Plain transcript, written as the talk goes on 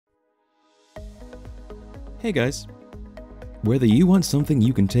Hey guys! Whether you want something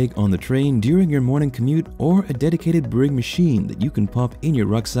you can take on the train during your morning commute or a dedicated brewing machine that you can pop in your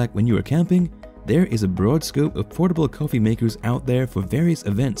rucksack when you are camping, there is a broad scope of portable coffee makers out there for various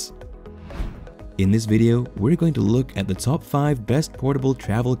events. In this video, we're going to look at the top 5 best portable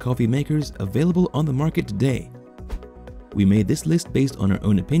travel coffee makers available on the market today. We made this list based on our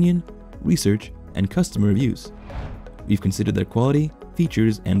own opinion, research, and customer reviews. We've considered their quality,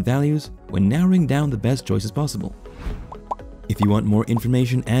 features, and values when narrowing down the best choices possible. If you want more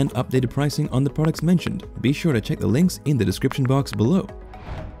information and updated pricing on the products mentioned, be sure to check the links in the description box below.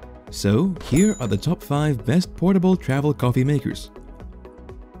 So, here are the top 5 best portable travel coffee makers.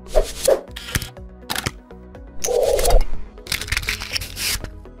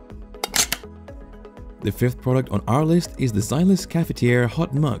 The 5th product on our list is the Xylus Cafetiere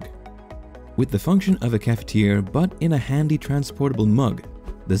Hot Mug. With the function of a cafetiere but in a handy transportable mug,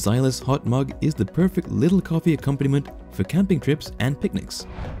 the Xylus Hot Mug is the perfect little coffee accompaniment for camping trips and picnics.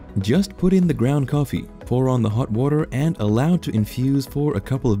 Just put in the ground coffee, pour on the hot water and allow to infuse for a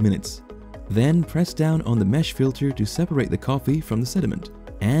couple of minutes. Then press down on the mesh filter to separate the coffee from the sediment,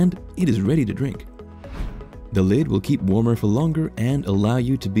 and it is ready to drink. The lid will keep warmer for longer and allow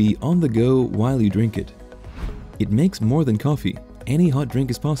you to be on the go while you drink it. It makes more than coffee, any hot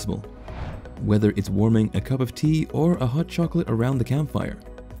drink is possible. Whether it's warming a cup of tea or a hot chocolate around the campfire,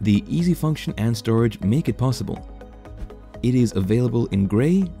 the easy function and storage make it possible. It is available in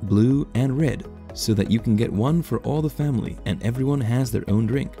gray, blue, and red, so that you can get one for all the family and everyone has their own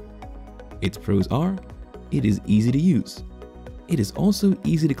drink. Its pros are, it is easy to use. It is also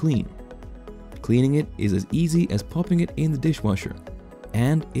easy to clean. Cleaning it is as easy as popping it in the dishwasher,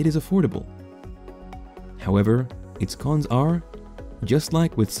 and it is affordable. However, its cons are, just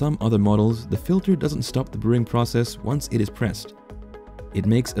like with some other models, the filter doesn't stop the brewing process once it is pressed. It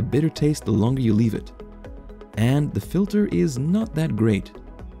makes a bitter taste the longer you leave it. And the filter is not that great.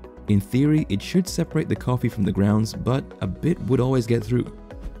 In theory, it should separate the coffee from the grounds, but a bit would always get through.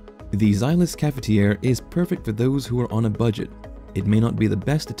 The Xylus Cafetiere is perfect for those who are on a budget. It may not be the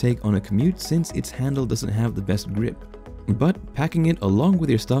best to take on a commute since its handle doesn't have the best grip. But packing it along with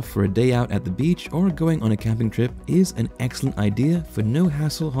your stuff for a day out at the beach or going on a camping trip is an excellent idea for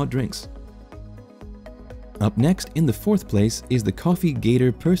no-hassle hot drinks. Up next, in the 4th place, is the Coffee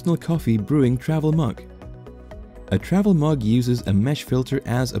Gator Personal Coffee Brewing Travel Mug. A travel mug uses a mesh filter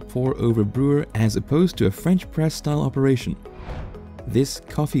as a pour-over brewer as opposed to a French press style operation. This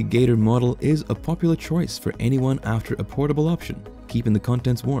Coffee Gator model is a popular choice for anyone after a portable option, keeping the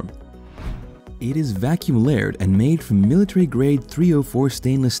contents warm. It is vacuum layered and made from military grade 304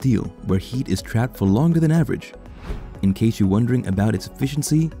 stainless steel, where heat is trapped for longer than average. In case you're wondering about its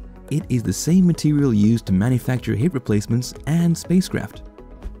efficiency, it is the same material used to manufacture hip replacements and spacecraft.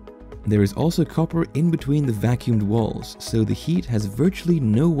 There is also copper in between the vacuumed walls, so the heat has virtually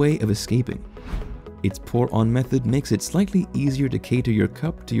no way of escaping. Its pour-on method makes it slightly easier to cater your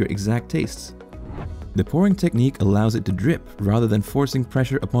cup to your exact tastes. The pouring technique allows it to drip rather than forcing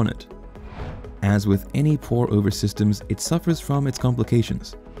pressure upon it. As with any pour-over systems, it suffers from its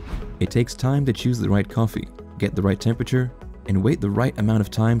complications. It takes time to choose the right coffee, get the right temperature, and wait the right amount of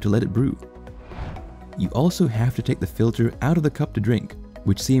time to let it brew. You also have to take the filter out of the cup to drink,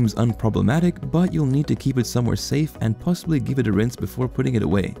 which seems unproblematic, but you'll need to keep it somewhere safe and possibly give it a rinse before putting it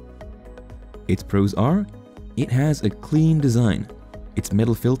away. Its pros are, it has a clean design. Its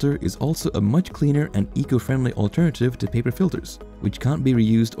metal filter is also a much cleaner and eco-friendly alternative to paper filters, which can't be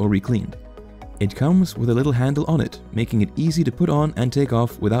reused or recleaned. It comes with a little handle on it, making it easy to put on and take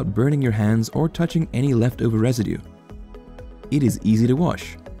off without burning your hands or touching any leftover residue. It is easy to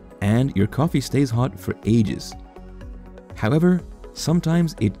wash, and your coffee stays hot for ages. However,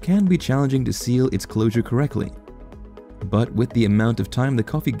 sometimes it can be challenging to seal its closure correctly. But with the amount of time the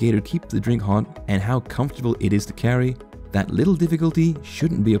Coffee Gator keeps the drink hot and how comfortable it is to carry, that little difficulty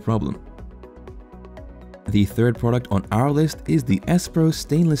shouldn't be a problem. The 3rd product on our list is the Espro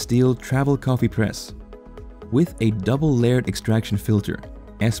Stainless Steel Travel Coffee Press. With a double-layered extraction filter,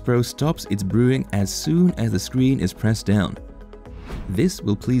 Espro stops its brewing as soon as the screen is pressed down. This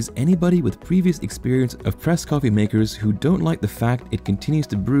will please anybody with previous experience of press coffee makers who don't like the fact it continues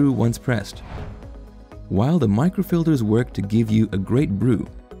to brew once pressed. While the microfilters work to give you a great brew,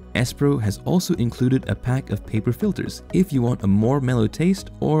 Espro has also included a pack of paper filters if you want a more mellow taste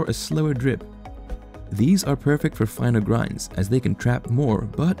or a slower drip. These are perfect for finer grinds as they can trap more,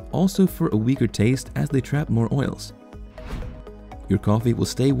 but also for a weaker taste as they trap more oils. Your coffee will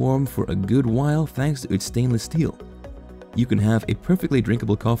stay warm for a good while thanks to its stainless steel. You can have a perfectly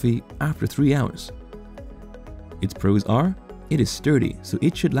drinkable coffee after 3 hours. Its pros are, It is sturdy, so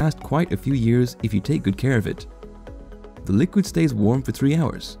it should last quite a few years if you take good care of it. The liquid stays warm for 3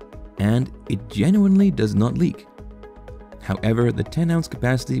 hours, and it genuinely does not leak. However, the 10-ounce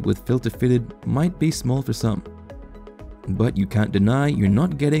capacity with filter fitted might be small for some. But you can't deny you're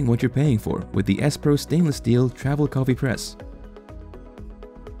not getting what you're paying for with the S-Pro stainless steel travel coffee press.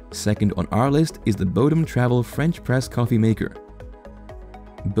 Second on our list is the Bodum Travel French Press Coffee Maker.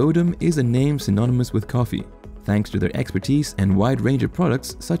 Bodum is a name synonymous with coffee, thanks to their expertise and wide range of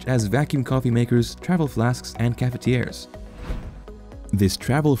products such as vacuum coffee makers, travel flasks, and cafetières. This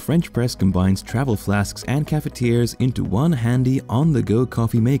travel French press combines travel flasks and cafetières into one handy on-the-go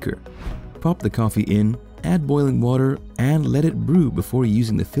coffee maker. Pop the coffee in, add boiling water, and let it brew before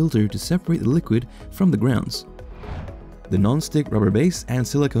using the filter to separate the liquid from the grounds. The non-stick rubber base and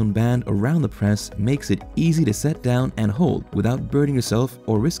silicone band around the press makes it easy to set down and hold without burning yourself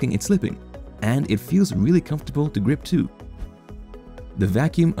or risking it slipping, and it feels really comfortable to grip too. The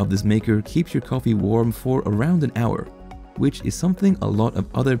vacuum of this maker keeps your coffee warm for around an hour, which is something a lot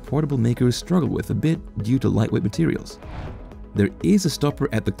of other portable makers struggle with a bit due to lightweight materials. There is a stopper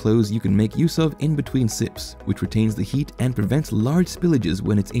at the close you can make use of in between sips, which retains the heat and prevents large spillages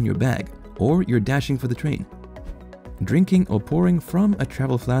when it's in your bag or you're dashing for the train. Drinking or pouring from a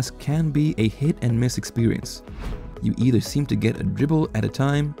travel flask can be a hit and miss experience. You either seem to get a dribble at a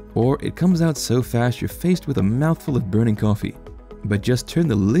time, or it comes out so fast you're faced with a mouthful of burning coffee. But just turn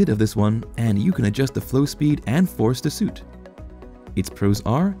the lid of this one and you can adjust the flow speed and force to suit. Its pros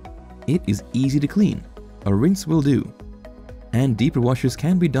are, it is easy to clean, a rinse will do, and deeper washes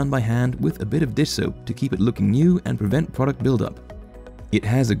can be done by hand with a bit of dish soap to keep it looking new and prevent product buildup. It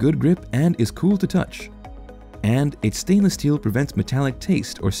has a good grip and is cool to touch. And its stainless steel prevents metallic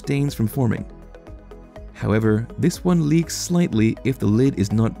taste or stains from forming. However, this one leaks slightly if the lid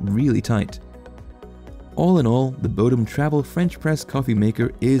is not really tight. All in all, the Bodum Travel French Press Coffee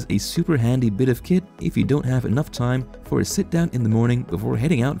Maker is a super handy bit of kit if you don't have enough time for a sit down in the morning before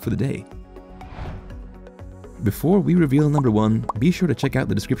heading out for the day. Before we reveal number 1, be sure to check out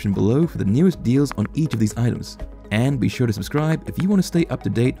the description below for the newest deals on each of these items. And be sure to subscribe if you want to stay up to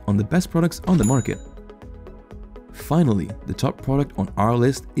date on the best products on the market. Finally, the top product on our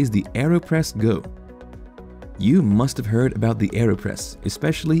list is the AeroPress Go. You must have heard about the AeroPress,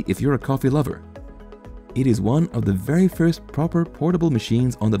 especially if you're a coffee lover. It is one of the very first proper portable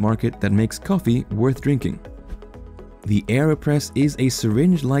machines on the market that makes coffee worth drinking. The AeroPress is a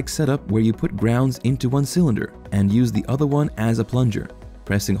syringe-like setup where you put grounds into one cylinder and use the other one as a plunger,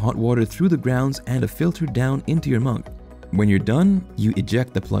 pressing hot water through the grounds and a filter down into your mug. When you're done, you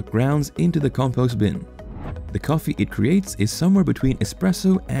eject the plucked grounds into the compost bin. The coffee it creates is somewhere between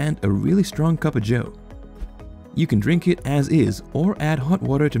espresso and a really strong cup of joe. You can drink it as is or add hot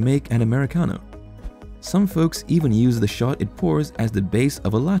water to make an Americano. Some folks even use the shot it pours as the base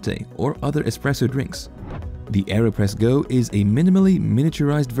of a latte or other espresso drinks. The AeroPress Go is a minimally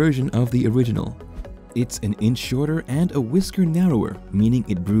miniaturized version of the original. It's an inch shorter and a whisker narrower, meaning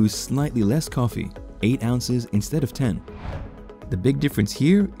it brews slightly less coffee, 8 ounces instead of 10. The big difference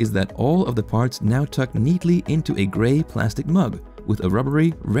here is that all of the parts now tuck neatly into a gray plastic mug with a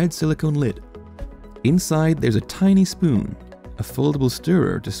rubbery red silicone lid. Inside there's a tiny spoon, a foldable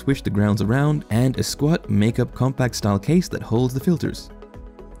stirrer to swish the grounds around, and a squat makeup compact style case that holds the filters.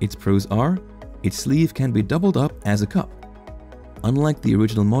 Its pros are, its sleeve can be doubled up as a cup. Unlike the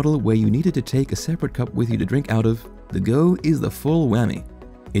original model where you needed to take a separate cup with you to drink out of, the Go is the full whammy.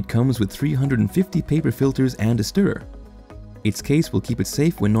 It comes with 350 paper filters and a stirrer. Its case will keep it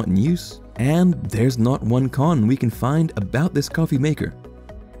safe when not in use, and there's not one con we can find about this coffee maker.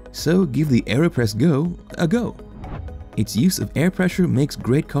 So give the AeroPress Go a go. Its use of air pressure makes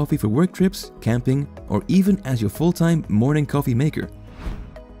great coffee for work trips, camping, or even as your full-time morning coffee maker.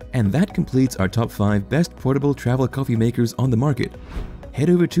 And that completes our top 5 best portable travel coffee makers on the market. Head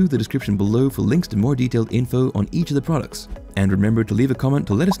over to the description below for links to more detailed info on each of the products. And remember to leave a comment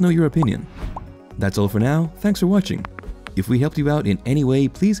to let us know your opinion. That's all for now, thanks for watching. If we helped you out in any way,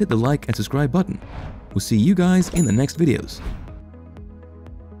 please hit the like and subscribe button. We'll see you guys in the next videos.